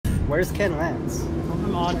Where's Ken Lance?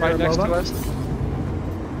 I'm on Right next to Aramova. us.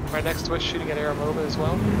 Right next to us, shooting at Aramova as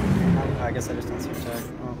well. I guess I just don't see your tag.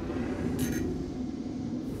 Oh.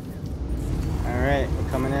 Alright, we're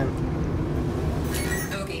coming in.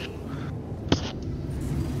 Okay.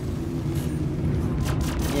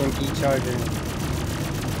 EMP charger.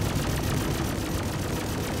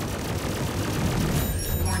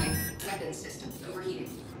 Warning. Weapon system overheating.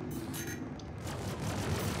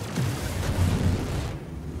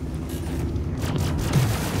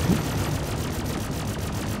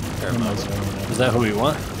 Is that who we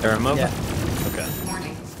want? Aramova? Yeah. Okay.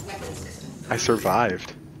 Warning. Weapon system. I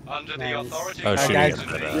survived. Under the Nice. authority Oh, of shooting guys, at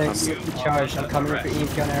that, EMP charged. I'm coming in for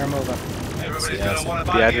EMP on Aramova. Everybody's Yeah, gonna want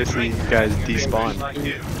to buy Yeah, me a just drink. see you guys Like despawn.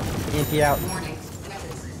 you. EMP out. Warning.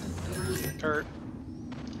 Weapon system overheating. Hurt.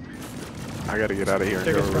 I gotta get out of here and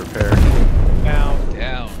Take go us back. repair. Down.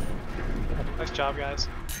 Down. Nice job, guys.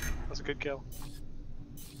 That was a good kill.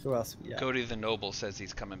 Who else? Yeah. Cody the Noble says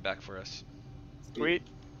he's coming back for us. Sweet.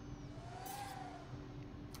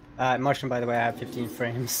 Mushroom, by the way, I have 15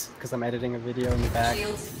 frames because I'm editing a video in the back.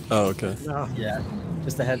 Shields. Oh, okay. No. Yeah,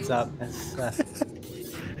 just a heads up. It's,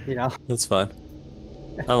 you know. That's fine.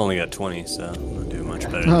 I've only got 20, so I'm not doing much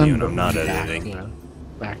better than you, and I'm not editing.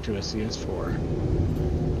 Back to a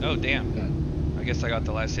CS4. Oh, damn. I guess I got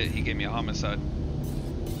the last hit. He gave me a homicide.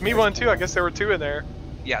 Me one too. I guess there were two in there.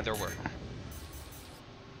 Yeah, there were.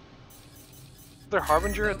 There's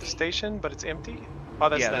Harbinger at the station, but it's empty. Oh,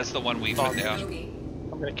 that's Yeah, that. that's the one we Oh, put down. Okay.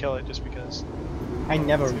 I'm gonna kill it just because. I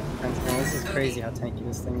never. This is crazy how tanky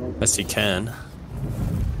this thing is. Best he can.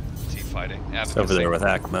 Is he fighting? It's over there with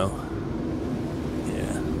Acmo.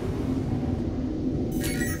 Yeah.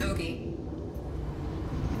 Okay.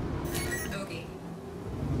 Okay.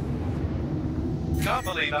 Can't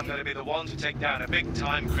believe I'm going to be the one to take down a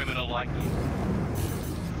big-time criminal like you.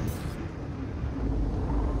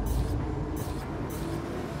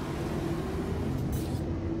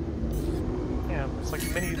 Damn, it's like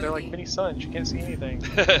mini. They're like mini suns. You can't see anything.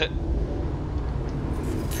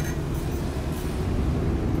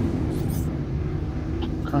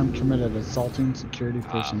 Crime committed assaulting security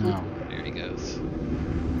personnel. There he goes.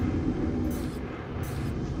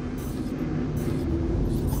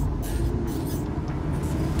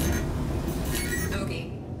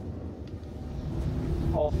 Okay.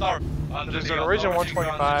 Authority. Under There's the an original authority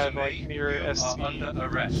 125 granted to like me, near you SC, are under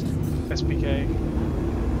arrest. SPK.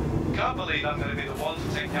 Can't believe I'm going to be the one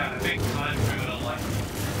to take down a big-time criminal like you.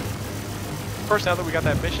 Of course, now that we got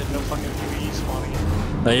that mission, no fucking UEE spawning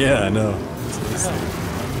in. Yeah, I know.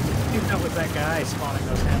 Keep up with that guy spawning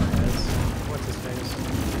those hammerheads. What's his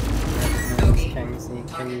face? Okay. King.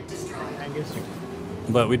 Target destroyed. Angus?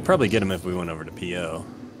 But we'd probably get him if we went over to PO.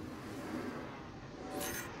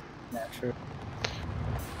 Yeah, true.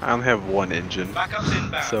 I only have one engine, Backups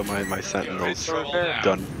inbound. so my Sentinel's Control now.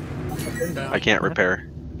 done. I can't repair.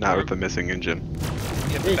 Not with the missing engine.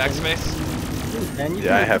 You have the backspace? Then you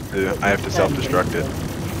Yeah, I can- have to self-destruct it.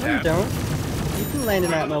 No, you don't. You can land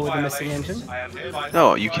in that mode with a missing engine.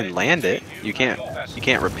 No, you can land it. You can't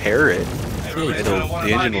repair it. The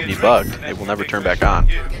engine will be bugged. It will never turn back on.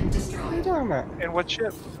 Target What are you destroyed. talking about? And what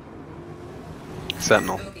ship?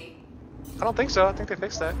 Sentinel. Okay. I don't think so. I think they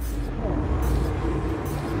fixed that.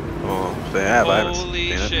 Oh, if they have. I haven't Holy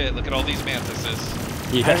seen it. shit, look at all these mantises.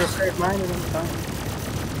 I Yeah. repaired mine and I'm fine.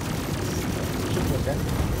 Should be okay.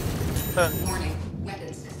 Warning.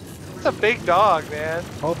 Weapon system It's a big dog, man.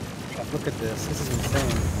 Oh, look at this. This is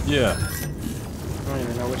insane. Yeah. I don't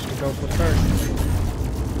even know which to go for first.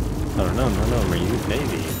 I don't know. Are you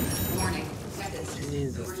Navy? Warning. Weapon system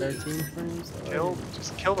Jesus, overheating. 13 frames?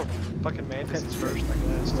 Just kill the fucking mantises first, I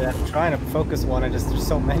guess. Yeah, I'm trying to focus one, there's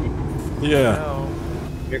so many. Yeah. No.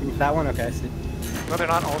 You're going for that one? Okay, I see. No, they're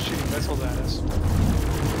not all shooting missiles at us.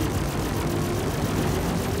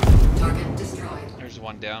 Target destroyed. There's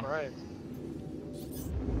one down. Alright.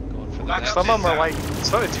 Going for the Back net. up. Some of them are like,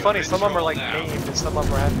 so it's funny, some of them are like named and some of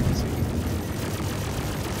them are advocacy.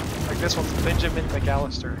 Like this one's Benjamin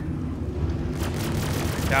McAllister,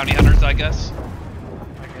 Bounty hunters, I guess.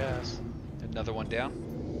 I guess. Another one down.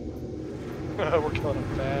 We're killing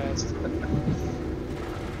them fast.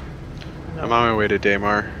 I'm on my way to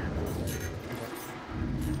Daymar.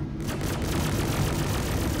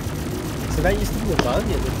 So that used to be a bug?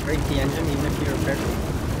 It would break the engine even if you repaired it?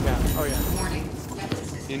 Yeah, oh yeah. Warning. Weapon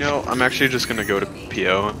system. You know, I'm actually just gonna go to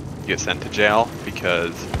PO, get sent to jail,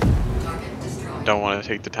 because Target destroyed. I don't want to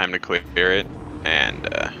take the time to clear it, and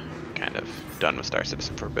kind of done with Star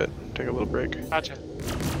Citizen for a bit. Take a little break. Gotcha.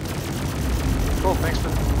 Cool, thanks for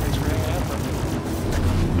hanging out for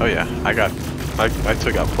me. Oh yeah, I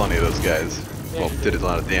took out plenty of those guys. well, did a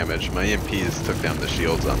lot of damage. My EMPs took down the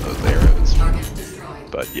shields on those arrows. Target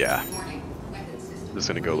destroyed. But yeah, Warning. Weapon system. I'm just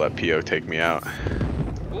gonna go let PO take me out.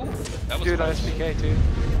 Ooh, that was Dude, close. SPK too.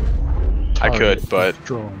 I could, but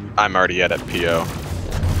Destroyed. I'm already at PO.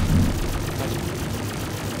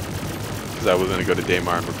 Because I was gonna go to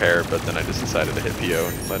Daymar and repair, but then I just decided to hit PO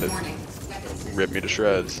and let it Warning. Weapon system. rip me to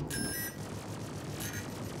shreds.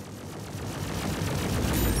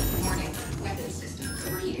 Warning. Weapon system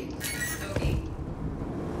overheating. Okay.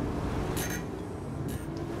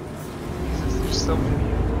 There's so many.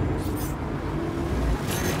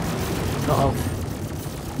 Uh-oh.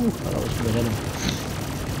 Ooh, I thought I was gonna hit him.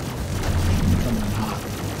 Coming in hot.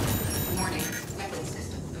 Warning. Weapon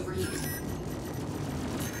system overheating.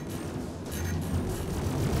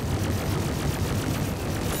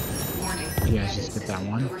 Warning. You guys just get that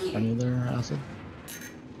one? Any other acid?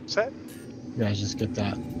 Set? You guys just get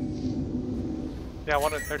that. Yeah,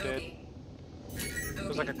 one of they're dead.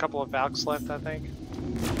 There's like a couple of Valks left, I think.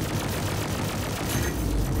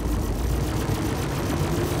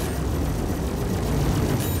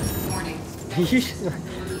 Warning. Are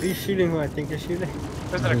you shooting who I think you're shooting?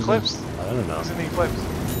 There's an Eclipse. I don't know. Who's in the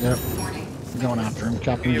Eclipse? Yep. Warning. Going after him.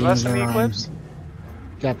 Captain Any of us James in the O'Ryan. Eclipse?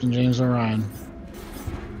 Captain James O'Ryan.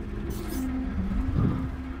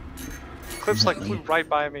 Eclipse like flew right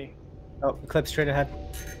by me. Oh, clip straight ahead.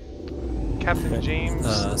 Captain James.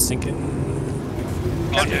 Sinking.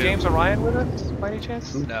 Captain Okay. James Orion with us, by any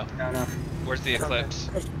chance? No. No, no. Where's the Eclipse?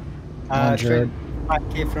 Straight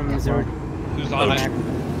 5K from Missouri. Who's on it?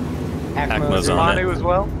 Acmo's on Manu it. as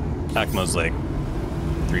well? Acmo's like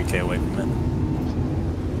 3K away from it.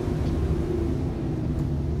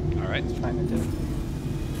 Alright. Trying to do.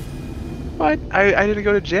 What? I didn't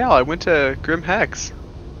go to jail. I went to Grim Hex.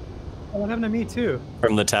 Oh, what happened to me too?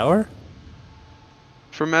 From the tower?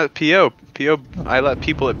 From at PO. I let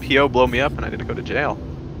people at PO blow me up and I didn't go to jail.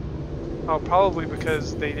 Oh, probably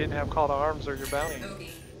because they didn't have call to arms or your bounty.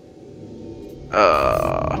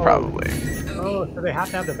 Probably. Oh, so they have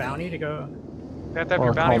to have the bounty to go. They have to have Or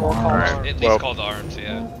your bounty call or to call to arms. arms. At least Well- call to arms,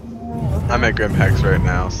 yeah. I'm at Grim Hex right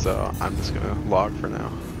now, so I'm just gonna log for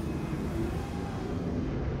now.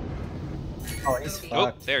 Oh, he's Oh,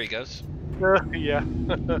 fucked. there he goes. Yeah.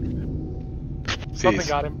 Something Jeez.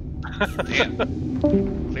 got him. Damn.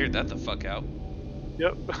 Cleared that the fuck out.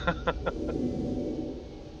 Yep.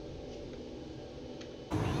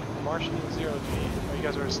 Martian 0G. Oh, you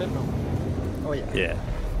guys are a Sentinel. Oh, yeah. Yeah.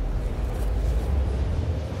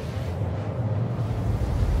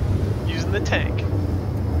 Using the tank.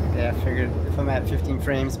 Yeah, I figured if I'm at 15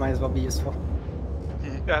 frames, might as well be useful.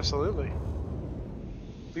 Absolutely.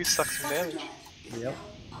 At least suck some damage. Yep.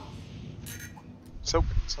 Soak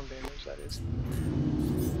some damage, that is.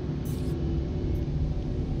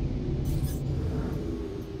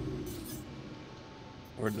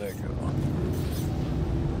 Where'd that go?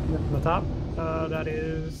 From the top, that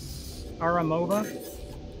is Aramova.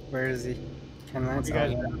 Where is he? Ken Lance? You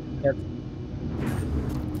guys- Yep.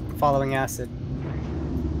 Following acid.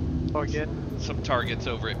 Oh, again. Some targets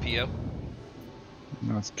over at PO.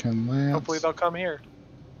 That's Ken Lance. Hopefully they'll come here.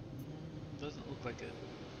 Doesn't look like it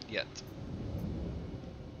yet.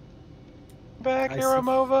 Back I here, see.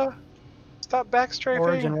 Amova. Stop backstrafing.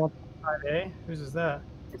 Origin 1.5A. Whose is that?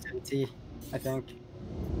 It's MT, I think.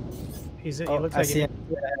 He Oh, looks I like see he, him.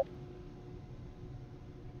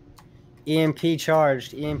 EMP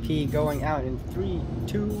charged. EMP going out in 3,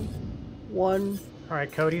 2, 1. All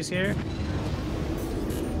right, Cody's here.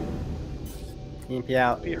 EMP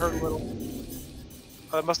out. He hurt a little.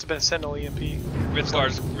 It must have been Sentinel EMP.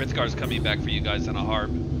 Ritzgar's coming back for you guys on a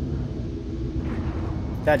harp.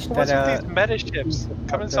 That, What's that, with these meta ships?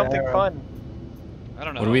 Come in the something arrow. fun. I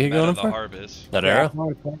don't know What are how we meta going the for? harp is. That yeah,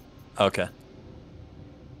 arrow? Okay.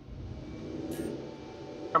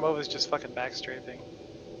 Amova's just fucking backstrafing.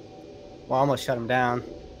 Well, I almost shut him down.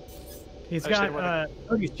 He's I got should've went-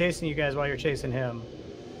 Cody's chasing you guys while you're chasing him.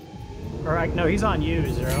 All right, no, he's on you,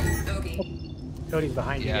 Zero. Okay. Cody's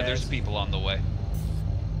behind you Yeah, guys. there's people on the way.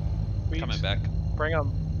 We Coming back. Bring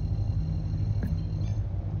them.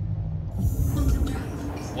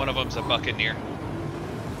 One of them's a buccaneer.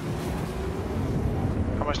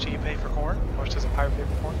 How much do you pay for corn? How much does a pirate pay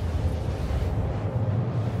for corn?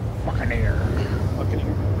 Buccaneer.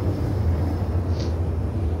 Buccaneer.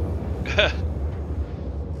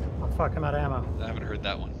 Oh, fuck, I'm out of ammo. I haven't heard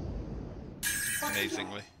that one.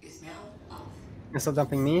 Amazingly. Is now off. Missile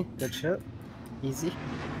dumping me. Good shit. Easy.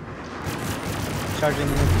 Charging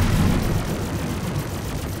me.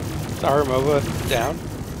 Aramova down.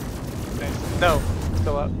 Thanks. No,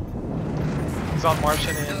 still up. He's on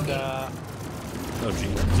Martian and OG.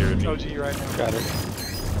 0G. OG right now. Got it.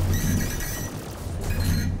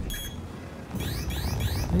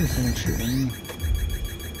 Maybe someone shooting me.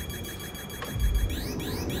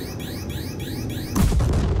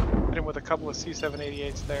 Hit him with a couple of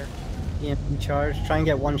C-788s there. EMP charge. Try and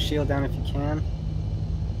get one shield down if you can.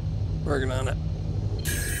 Working on it.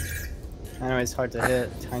 I know it's hard to hit.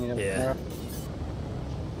 Tiny little Yeah. arrow.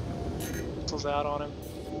 Missiles out on him.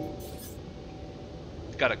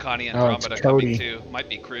 Got a Connie Oh, it's Andromeda Cody. coming too. Might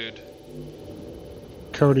be crude.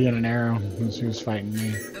 Cody and an arrow. Who's fighting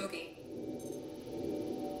me? Bogey.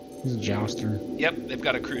 He's a jouster. Yep, they've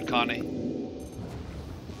got a crude Connie.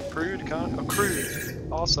 Crude, oh, crude.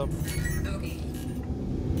 Awesome. Bogey.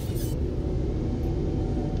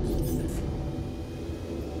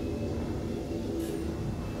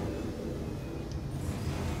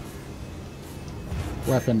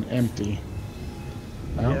 Weapon empty.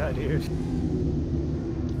 Oh. Yeah, dude.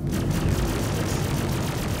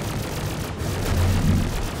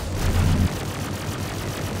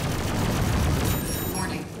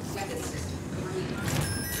 Warning. Weapons system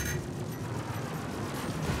overheating.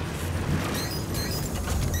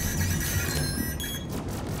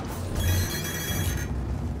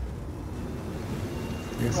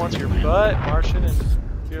 Guess Wants I your can land. butt, Martian and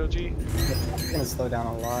GOG. It's gonna slow down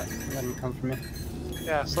a lot. Let him come for me.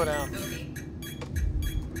 Yeah, slow down.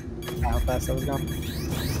 How fast I was going.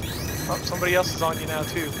 Oh, somebody else is on you now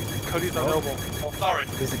too. Cody's the noble.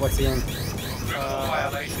 Authority. What's he in?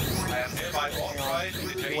 Violations. I am hereby authorized to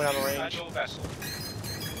detain Went out of you range. and your vessel.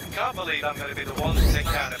 Can't believe I'm going to be the one to take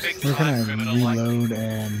down a big Where can time I criminal like you. reload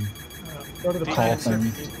and Go to the Call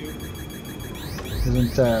defense. thing.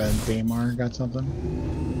 Isn't Daymar got something?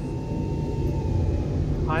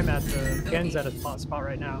 I'm at the Gen's at a spot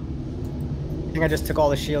right now. I think I just took all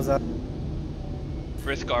the shields out.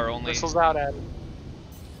 Frithgar only. Missiles out at him.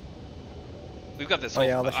 We've got this Oh, whole.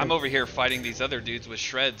 yeah, I'll let I'm you- over here fighting these other dudes with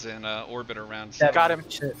shreds and orbiter rounds. That- Got him.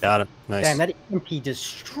 Shit. Got him. Nice. Damn, that EMP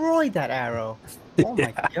destroyed that arrow. Oh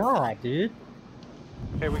my god, dude.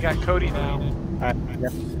 Okay, we got Cody now. Alright,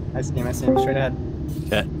 yep. I see him, straight ahead.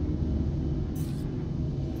 Okay.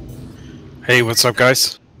 Hey, what's up,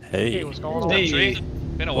 guys? Hey, Hey. what's going on? Hey. Tree.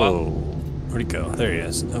 Been a while. Whoa. Where'd he go? There he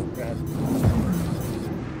is. Oh. Go ahead.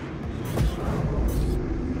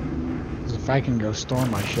 'Cause if I can go store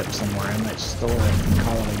my ship somewhere, I might store it and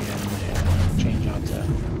call it again and change out to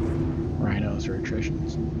rhinos or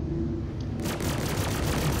attritions.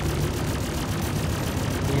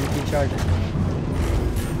 EMP charger.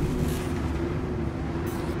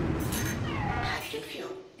 Hydrogen fuel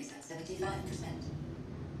is at 75%.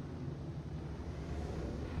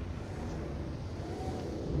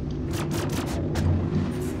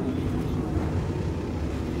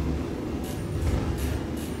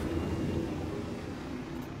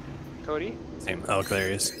 Cody? Same. Oh, there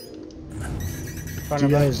he is. Front Do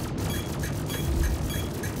of you us. guys?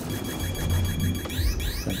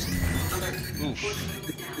 That's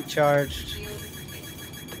Oof. Charged.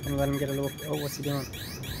 And let him get a little. Oh, what's he doing?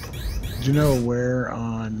 Do you know where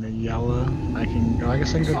on Yalla I can? Oh, I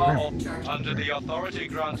guess I can go to him. Under the authority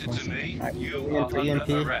granted to me, you Ian are for under EMP.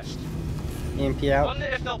 arrest. EMP out. Wonder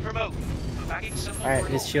if they'll promote me. Bagging someone Alright,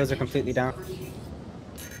 for his all. shields are completely down.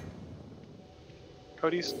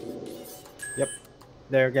 Cody's? Yep.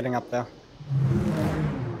 They're getting up though.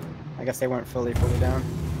 I guess they weren't fully down.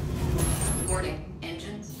 Warning.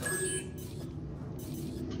 Engines overheating.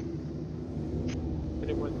 Hit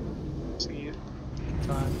him with C.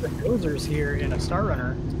 Time. The dozer's here in a Star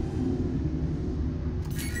Runner.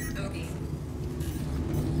 Bogey.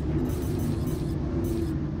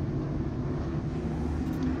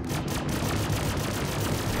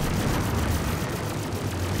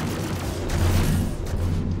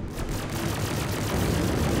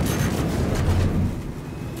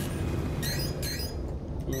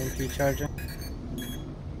 EMP charger.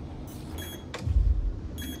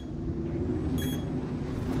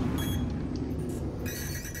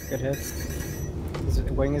 Good hits. His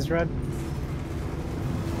wing is red.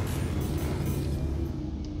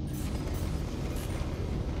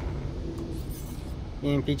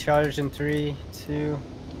 EMP charged in 3, 2,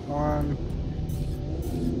 1.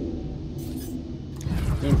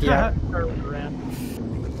 EMP out. Star Runner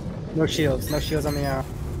ran. No shields on the arrow.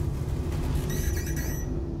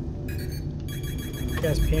 You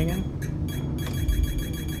guys pinging?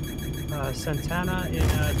 Santana in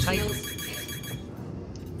a Titan. Shields.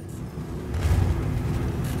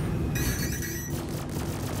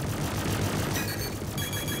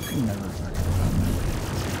 Never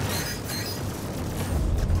fucking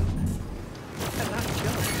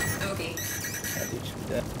Bogey. That dude should be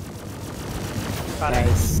dead. Got him.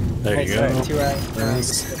 Nice. There Nice, you go. alright, 2 out.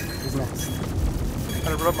 Nice. Who's next?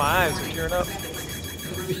 Gotta rub my eyes. They're tearing up.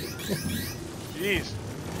 Jeez.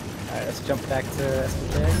 Alright, let's jump back to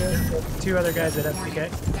SPK, I guess. 2 other guys at FPK.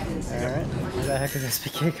 Alright. Where the heck is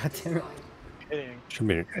SPK? Goddammit. Kidding. Should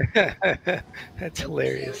be. That's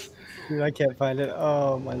hilarious. Dude, I can't find it.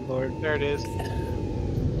 Oh my lord. There it is.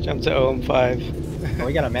 Jump to 0 and 5. Oh,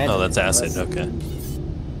 we got a man. Oh, that's acid. Okay.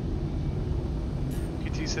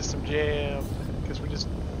 PT system jam. Because we're just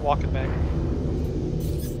walking back.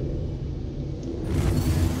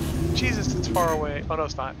 Jesus, it's far away. Oh no,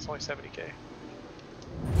 it's not. It's only 70k.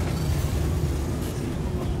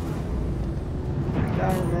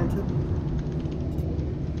 Diamond.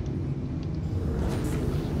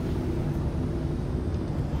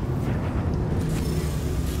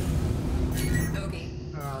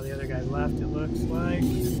 Oh, the other guy left, it looks like.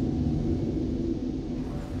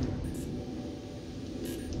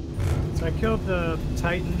 So I killed the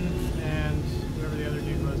Titan, and whoever the other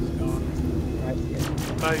dude was is gone.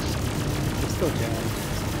 Nice. It's still jammed.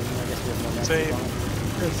 I guess we have more Same.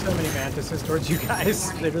 matches There's so many mantises towards you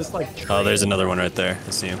guys. They're just like. Oh, there's another one right there.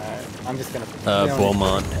 I see him. on. I'm just gonna.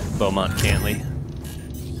 Beaumont Cantley.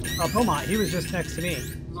 Oh, Beaumont, he was just next to me.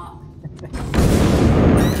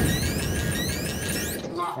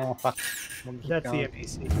 Oh fuck. That's the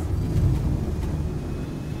NPC.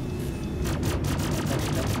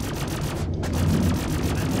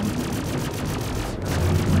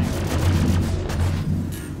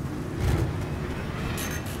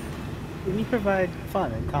 We provide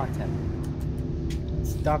fun and content.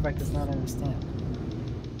 Starbuck does not understand.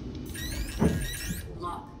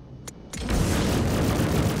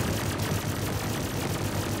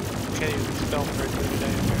 Can't even spell for it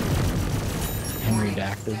today. And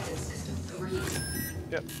redacted.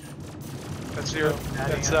 Yep. That's 0.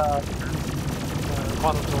 That's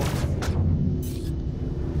quantum tool.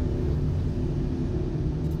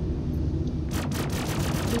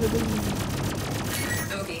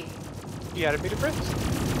 Okay. You added me to friends.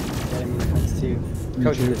 Yeah, I mean, that's too. Me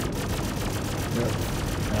Coach too. it. Yep.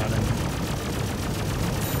 Got him.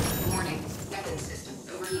 Warning. Weapon system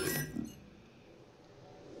overheated.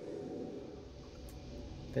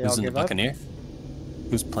 They all Who's in the give up. Buccaneer?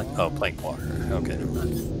 Who's playing? Oh, plank water. Okay, never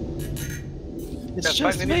mind. It's Can't just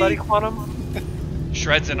find anybody me. quantum.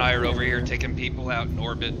 Shreds and I are over here taking people out in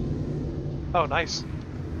orbit. Oh, nice.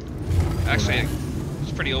 Actually,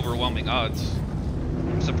 it's pretty overwhelming odds.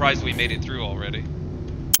 I'm surprised we made it through already.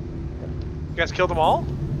 You guys killed them all?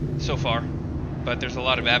 So far. But there's a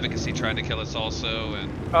lot of advocacy trying to kill us also, and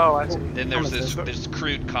Oh, I see. then there's this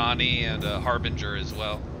crude Connie and a Harbinger as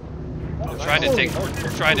well. We're trying to take down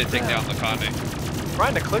the Connie. I'm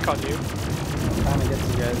trying to click on you. Trying to get to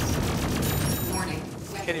you guys. Warning.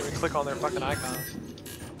 Can't even click on their fucking icons.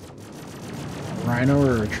 Rhino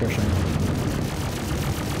or attrition?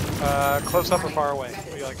 Close up or far away?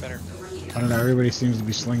 What do you like better? I don't know, everybody seems to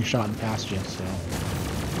be slingshotting past you, so.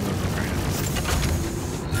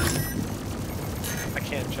 I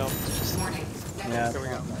can't jump. It's just... Yeah. There we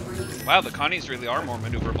go. Wow, the Connies really are more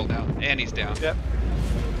maneuverable now. And he's down. Yep.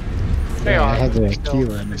 They Yeah, are. I had the They still-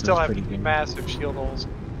 Keeler and They it still does have pretty good. massive shield holes.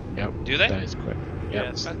 Yep. Do they? That is quick. Yep.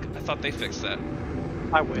 Yes. I thought they fixed that.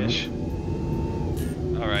 I wish.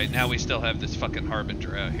 Alright, now we still have this fucking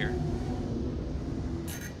Harbinger out here.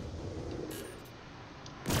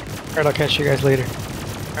 Alright, I'll catch you guys later.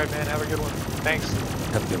 Alright, man. Have a good one. Thanks.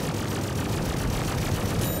 Have a good one.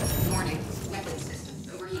 Warning. Weapon system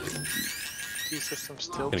overheated. T system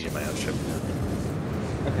still. Gonna get my outship.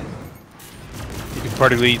 Okay. You can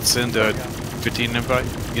party lead, send a 15 invite.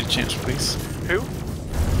 Get a chance, please. Who?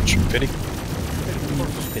 Pity.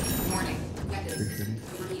 Warning. Weapon system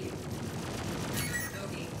overheated.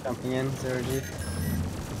 Okay. Jumping in, 0G.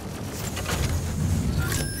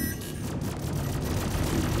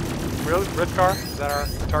 Really? Rithgar? Is that our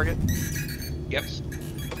target? Yep.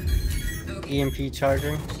 EMP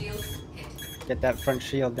charging. Shields hit. Get that front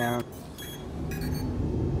shield down.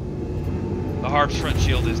 The Harb's front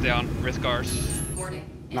shield is down. Rithgar's. Warning.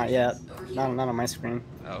 Not yet. Engines overheated. Not on my screen.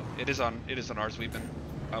 Oh, it is on ours.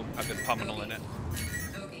 I've been pummeling it.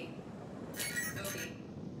 Okay. Okay.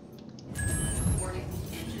 Warning.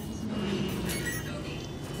 Engines overheated.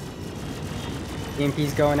 Okay.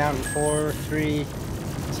 EMP's going out in 4, 3,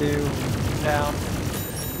 2, Down.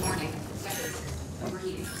 Warning. Weapon system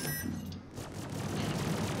overheating.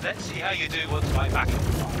 Let's see how you do once my vacuum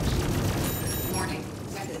arrives. Warning.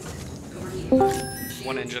 Weapon system overheating.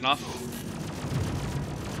 One engine off.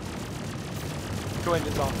 2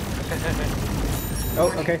 engines off.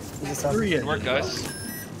 Oh, okay. Is this up? Good work, guys.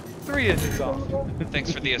 3 engines off.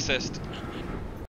 Thanks for the assist.